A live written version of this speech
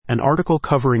an article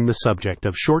covering the subject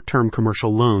of short-term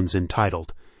commercial loans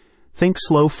entitled, "Think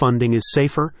Slow Funding is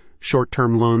Safer?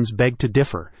 Short-Term Loans Beg to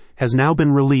Differ," has now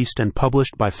been released and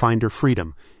published by Finder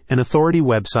Freedom, an authority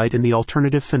website in the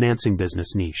alternative financing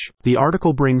business niche. The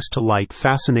article brings to light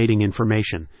fascinating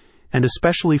information, and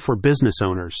especially for business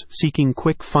owners seeking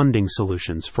quick funding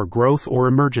solutions for growth or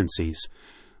emergencies,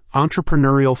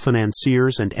 entrepreneurial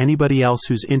financiers, and anybody else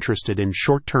who's interested in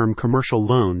short-term commercial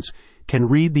loans can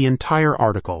read the entire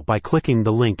article by clicking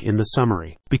the link in the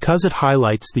summary. Because it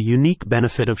highlights the unique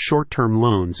benefit of short-term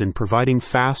loans in providing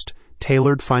fast,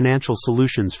 tailored financial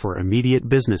solutions for immediate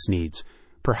business needs,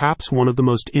 perhaps one of the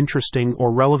most interesting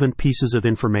or relevant pieces of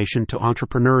information to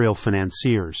entrepreneurial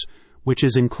financiers, which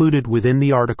is included within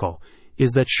the article,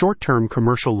 is that short-term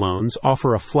commercial loans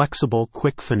offer a flexible,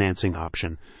 quick financing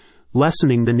option,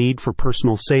 lessening the need for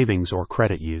personal savings or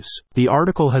credit use. The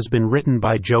article has been written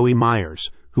by Joey Myers,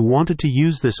 who wanted to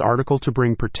use this article to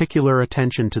bring particular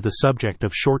attention to the subject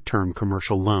of short-term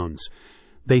commercial loans.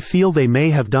 They feel they may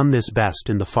have done this best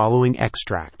in the following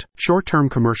extract. Short-term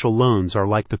commercial loans are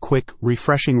like the quick,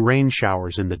 refreshing rain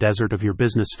showers in the desert of your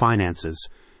business finances.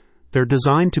 They're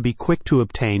designed to be quick to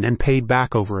obtain and paid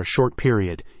back over a short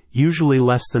period, usually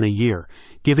less than a year,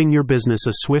 giving your business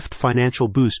a swift financial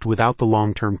boost without the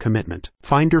long-term commitment.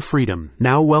 Finder Freedom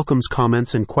now welcomes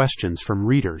comments and questions from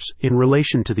readers in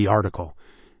relation to the article.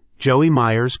 Joey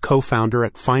Myers, co-founder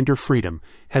at Finder Freedom,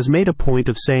 has made a point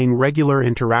of saying regular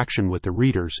interaction with the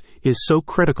readers is so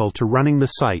critical to running the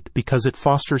site because it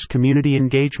fosters community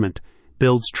engagement,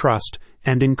 builds trust,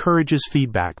 and encourages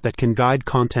feedback that can guide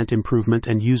content improvement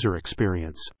and user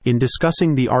experience. In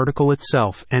discussing the article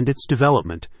itself and its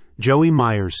development, Joey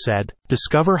Myers said,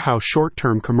 "Discover how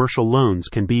short-term commercial loans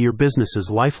can be your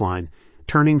business's lifeline,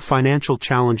 turning financial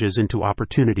challenges into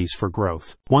opportunities for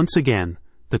growth." Once again,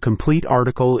 the complete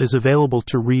article is available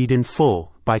to read in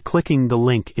full by clicking the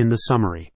link in the summary.